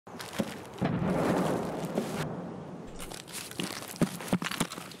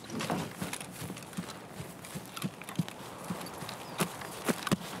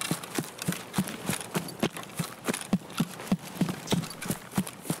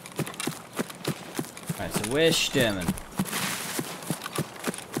Alright, so where's Sturman?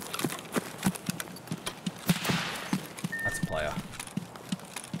 That's a player.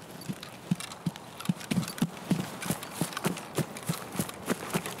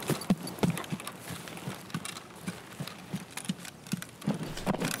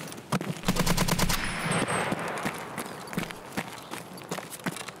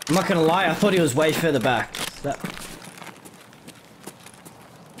 I'm not gonna lie, I thought he was way further back. That...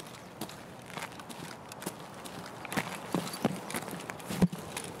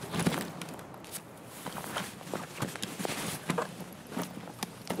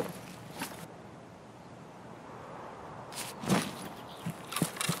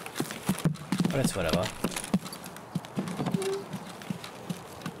 But it's whatever.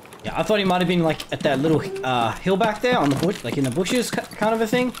 Yeah, I thought he might have been like at that little hill back there on the bush, like in the bushes, kind of a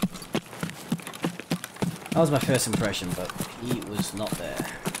thing. That was my first impression, but he was not there.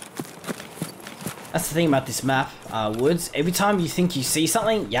 That's the thing about this map, Woods. Every time you think you see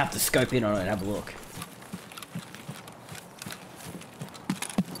something, you have to scope in on it and have a look.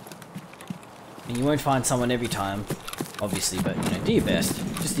 And you won't find someone every time, obviously, but you know, do your best.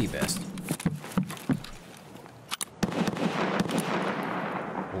 Just do your best.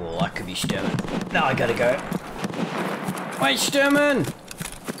 Oh, that could be Sturman. Now I gotta go. Wait, Sturman!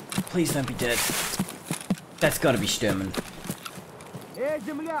 Please don't be dead. That's gotta be Sturman.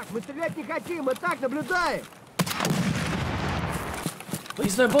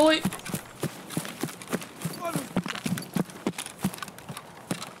 Please no bully!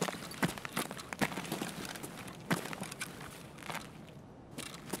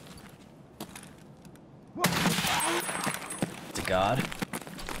 It's a guard.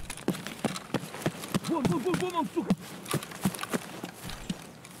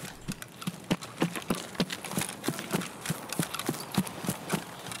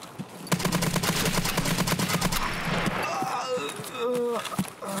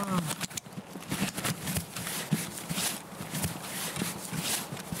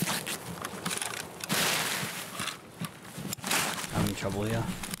 I'm in trouble here.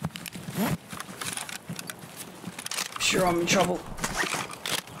 Sure, I'm in trouble.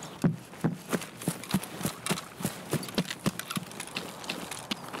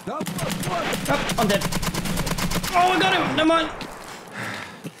 Oh, I'm dead. Oh, I got him! Never mind.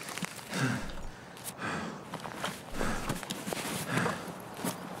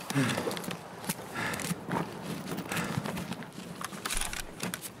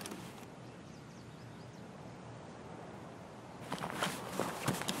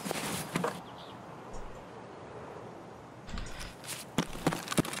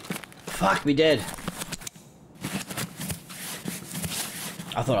 Fuck me dead.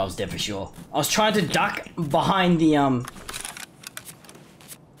 I thought I was dead for sure. I was trying to duck behind the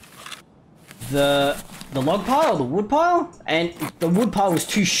log pile, the wood pile, and the wood pile was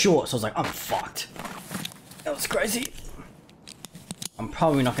too short, so I was like, I'm fucked. That was crazy. I'm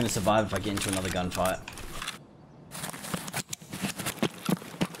probably not going to survive if I get into another gunfight.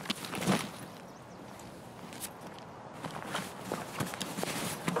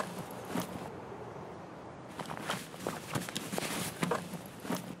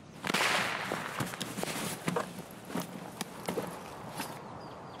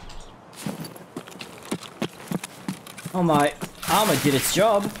 Oh, my armor did its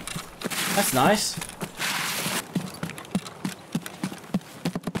job. That's nice.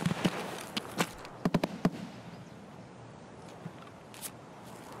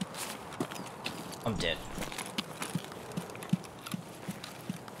 I'm dead.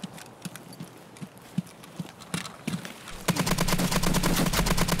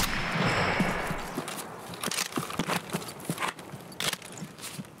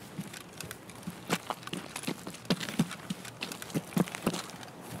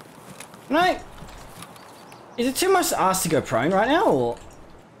 Right. Is it too much to ask to go prone right now, or...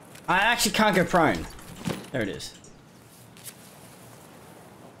 I actually can't go prone. There it is.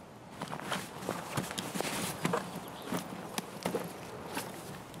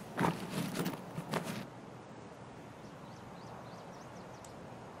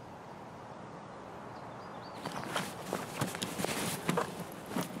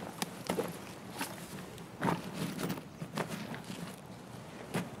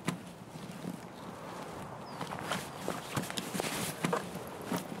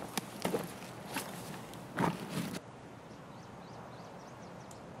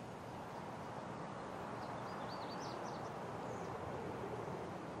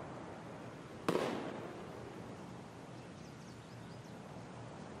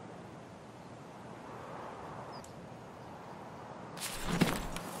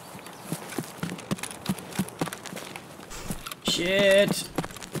 Shit.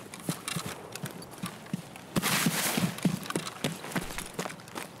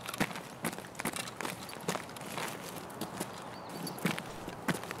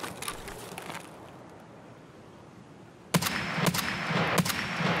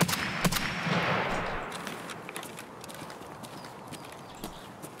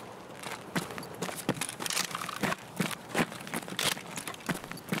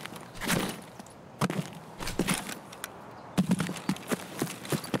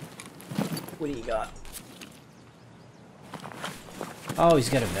 What do you got? Oh, he's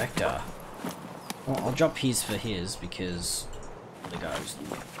got a vector. Well, I'll drop his for his because the ghost.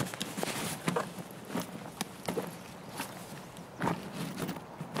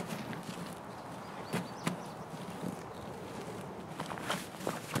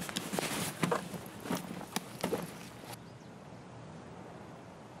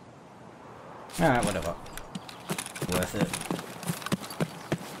 Alright, whatever. Worth it.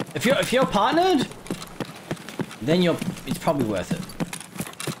 If you're partnered, then it's probably worth it.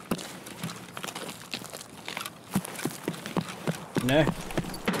 No.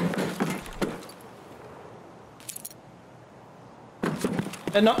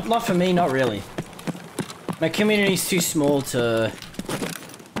 Not for me, not really. My community's too small to,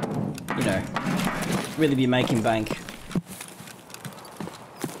 you know, really be making bank.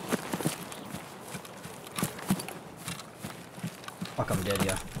 Fuck, I'm dead,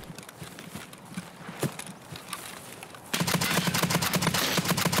 yeah.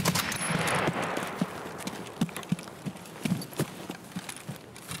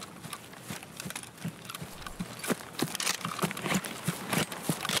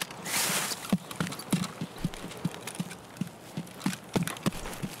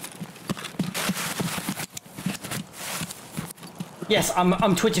 Yes,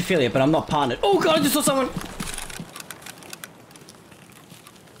 I'm Twitch affiliate, but I'm not partnered. Oh god, I just saw someone.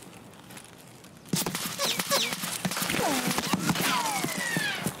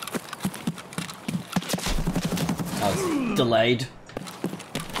 I was delayed.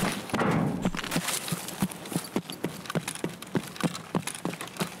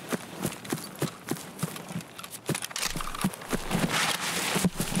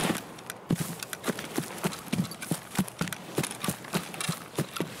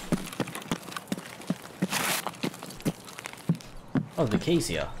 Oh, the key's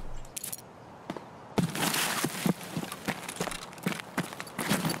here.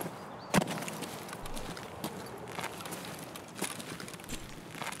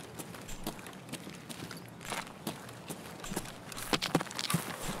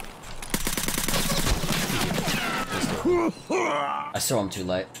 I saw him too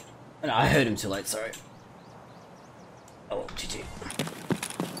late. No, I heard him too late, sorry. Oh, GG.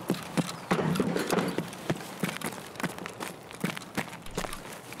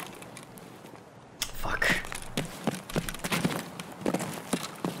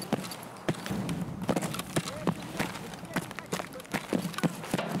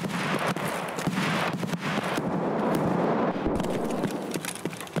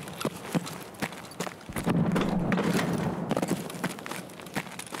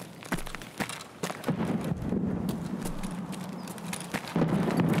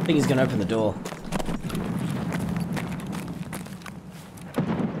 I think he's gonna open the door.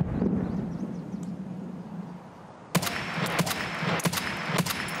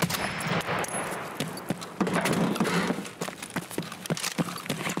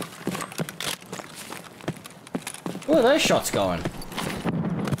 Where are those shots going?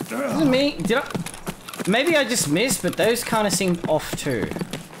 Is it me? Did I? Maybe I just missed, but those kind of seemed off too.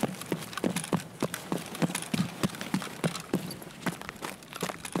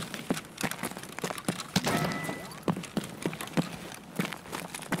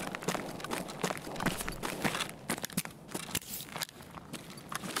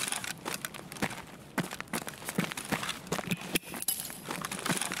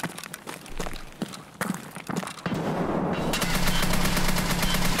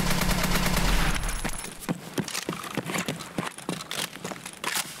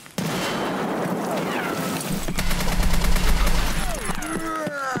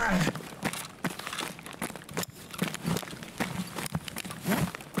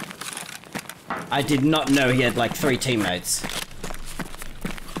 I did not know he had like 3 teammates.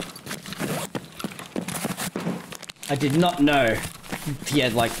 I did not know he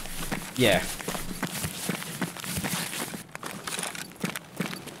had like, yeah.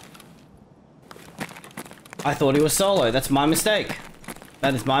 I thought he was solo. That's my mistake.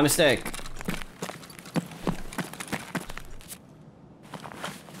 That is my mistake.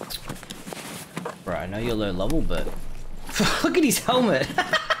 Bro, I know you're low level, but Look at his helmet.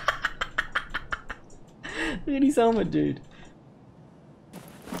 Look at his helmet, dude.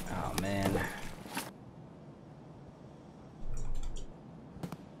 Oh, man.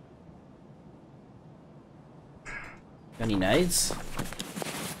 Got any nades?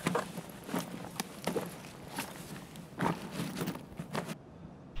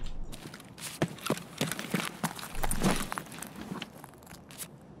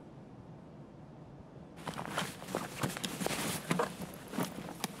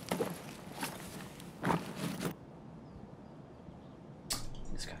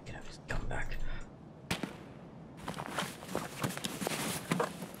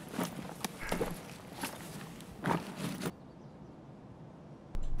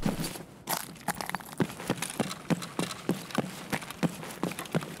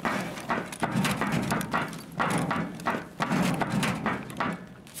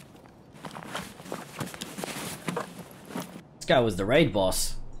 Guy was the raid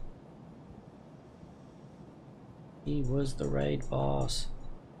boss. He was the raid boss.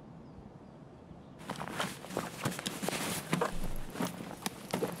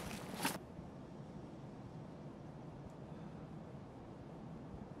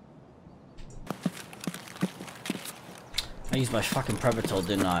 I used my fucking Predator,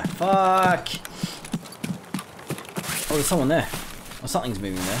 didn't I? Fuck! Oh, there's someone there. Oh, something's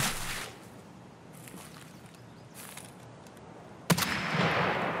moving there.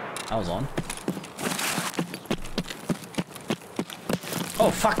 I was on.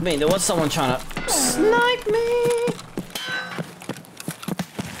 Oh, fuck me. There was someone trying to snipe me.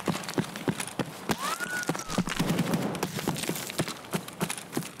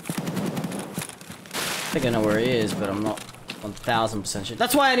 I think I know where he is, but I'm not 1000% sure.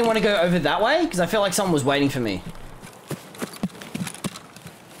 That's why I didn't want to go over that way, because I felt like someone was waiting for me.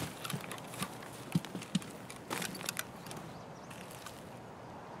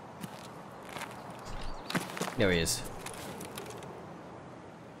 There he is.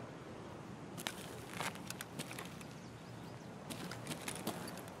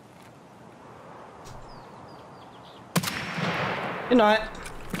 Good night.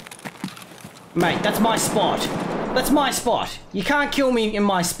 Mate, that's my spot. That's my spot. You can't kill me in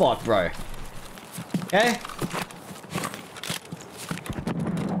my spot, bro. Okay?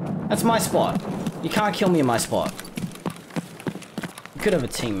 That's my spot. You can't kill me in my spot. You could have a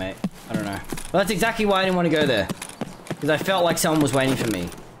teammate. I don't know. But that's exactly why I didn't want to go there. Because I felt like someone was waiting for me.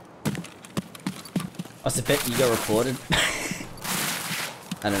 I bet you got recorded.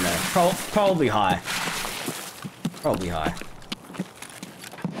 I don't know. Probably high. Probably high.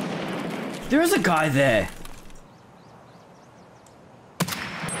 There is a guy there.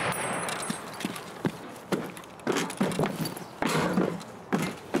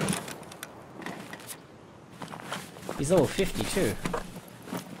 He's level 52.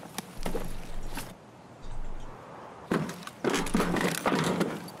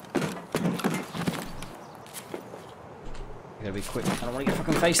 I gotta be quick. I don't want to get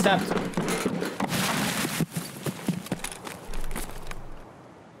fucking face stabbed.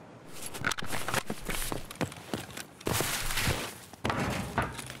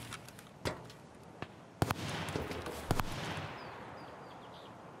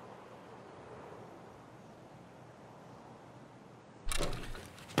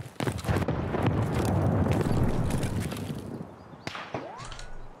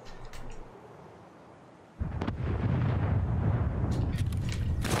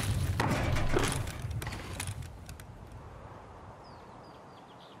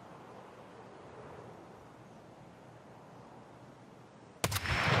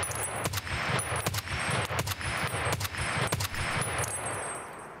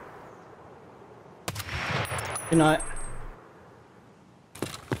 Good night.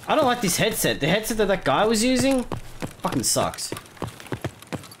 I don't like this headset. The headset that that guy was using fucking sucks.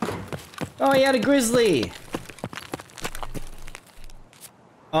 Oh, he had a grizzly.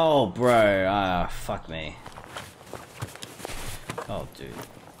 Oh, bro. Ah, fuck me. Oh, dude.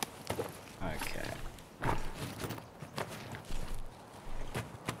 Okay.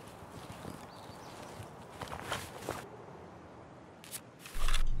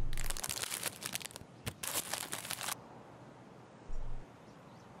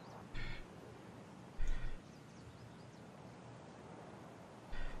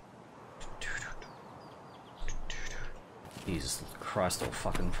 Jesus Christ, all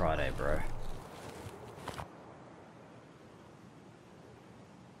fucking Friday, bro.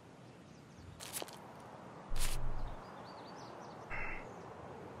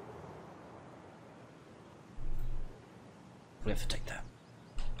 We have to take that.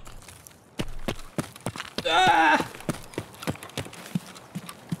 Ah!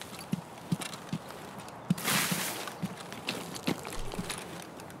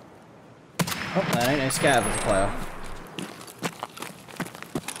 scav as a player.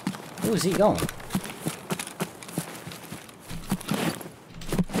 Who is he going?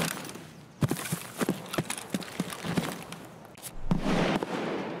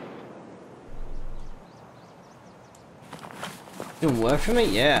 Doing work for me?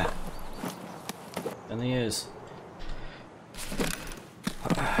 Yeah. Certainly is.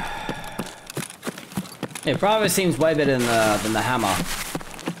 Yeah, Bravo seems way better than the hammer.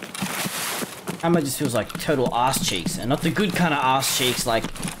 Hammer just feels like total ass cheeks, and not the good kind of ass cheeks, like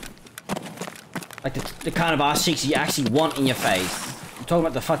the kind of ass cheeks you actually want in your face. I'm talking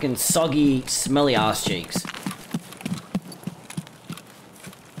about the fucking soggy, smelly ass cheeks.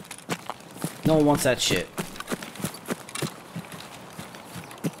 No one wants that shit.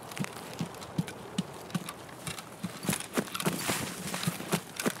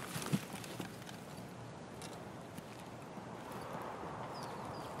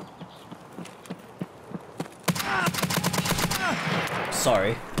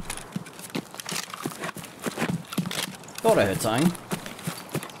 Sorry. Thought I heard something.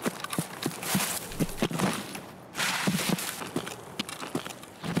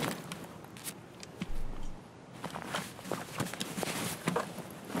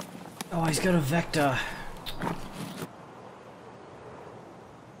 Oh, he's got a vector.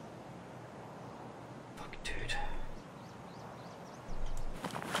 Fuck, dude.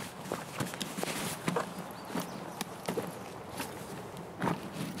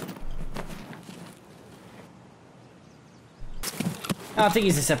 I think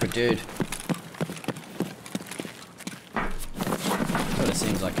he's a separate dude. That's what it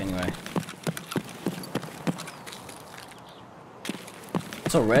seems like anyway. I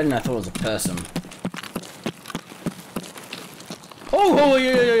saw red and I thought it was a person. Oh,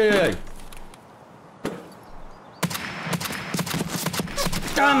 yeah.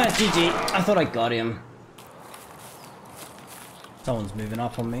 Damn it, GG. I thought I got him. Someone's moving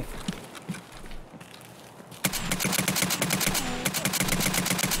up on me.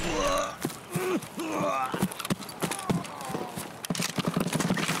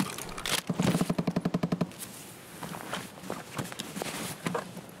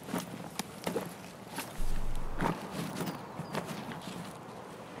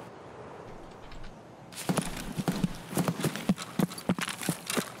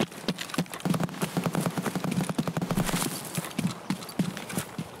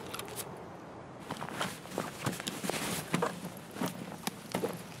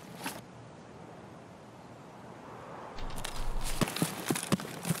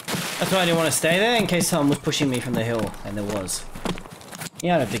 That's why I didn't want to stay there, in case someone was pushing me from the hill, and there was.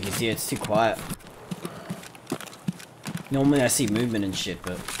 Yeah, I don't think he's here, it's too quiet. Normally I see movement and shit,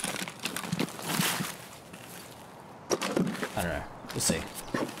 but... I don't know, we'll see.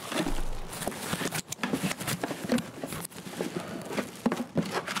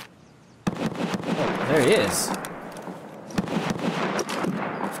 Oh, there he is.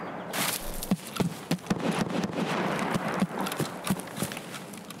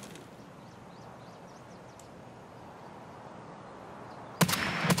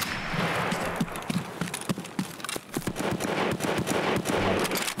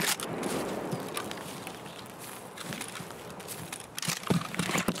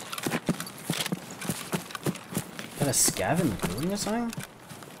 Got a scav in the building or something?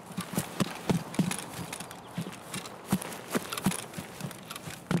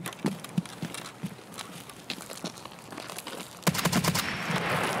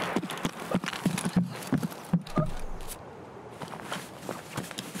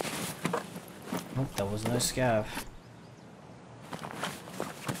 Nope, there was no scav.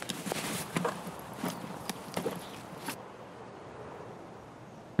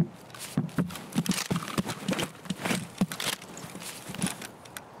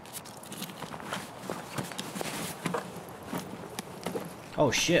 Oh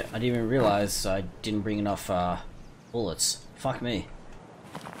shit, I didn't even realize I didn't bring enough bullets. Fuck me.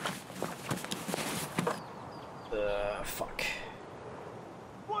 Fuck.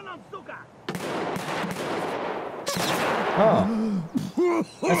 Oh.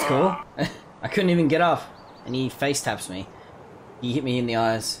 That's cool. I couldn't even get up. And he face taps me. He hit me in the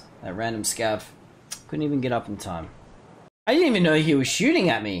eyes. That random scav. Couldn't even get up in time. I didn't even know he was shooting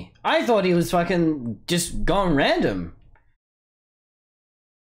at me. I thought he was fucking just going random.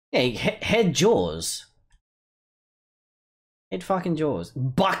 Yeah, head jaws. Head fucking jaws.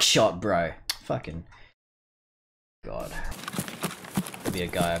 Buckshot, bro. Fucking. God. There'll be a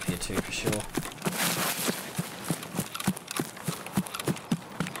guy up here too, for sure.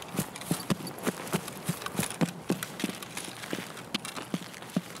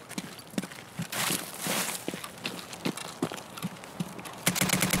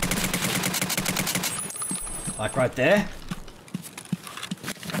 Like right there.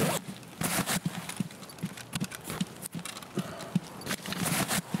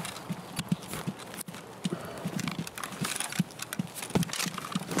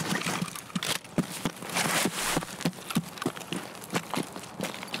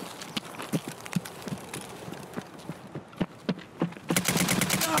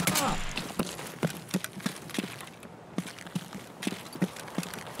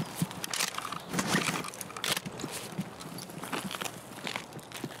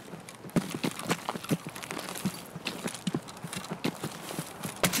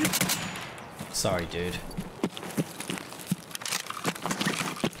 Sorry, dude.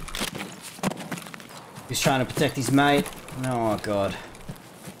 He's trying to protect his mate. Oh, God.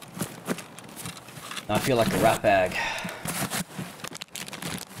 I feel like a rat bag.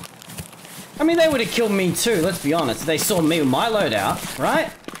 I mean, they would have killed me too, let's be honest. They saw me with my loadout,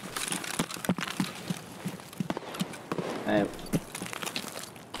 right? Hey.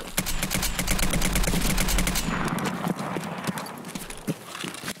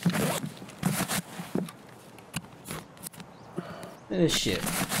 Look at this shit.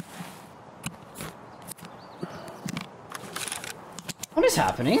 What is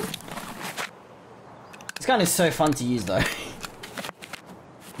happening? This gun is so fun to use though.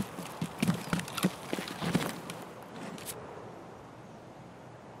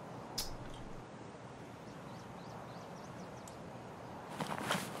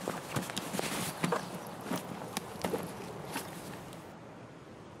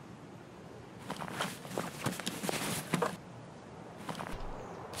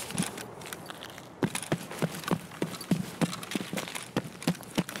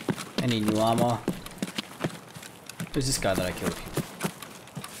 Any new armor? Who's this guy that I killed?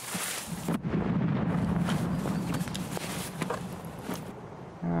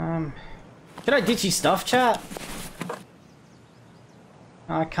 Should I ditch his stuff, chat?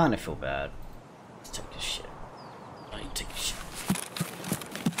 I kinda feel bad. Let's take this shit. I need to take this shit.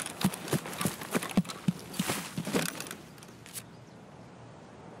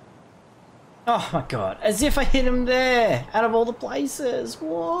 Oh my god, as if I hit him there! Out of all the places!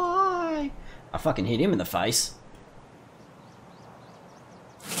 Why? I fucking hit him in the face.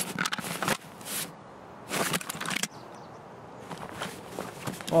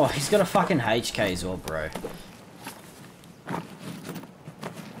 Oh, he's got a fucking HK as well, bro.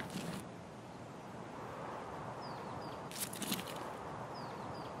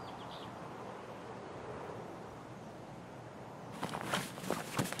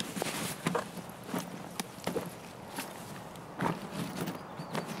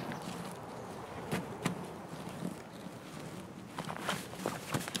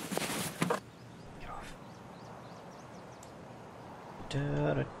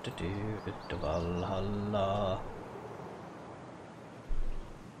 Valhalla.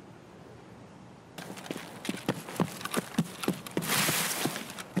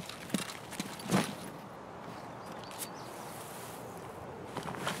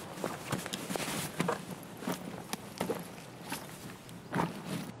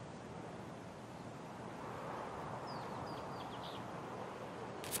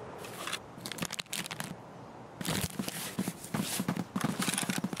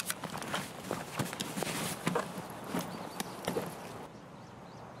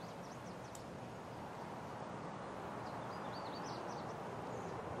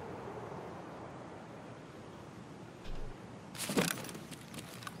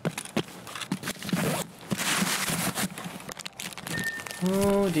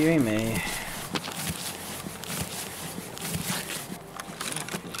 Oh, dearie me.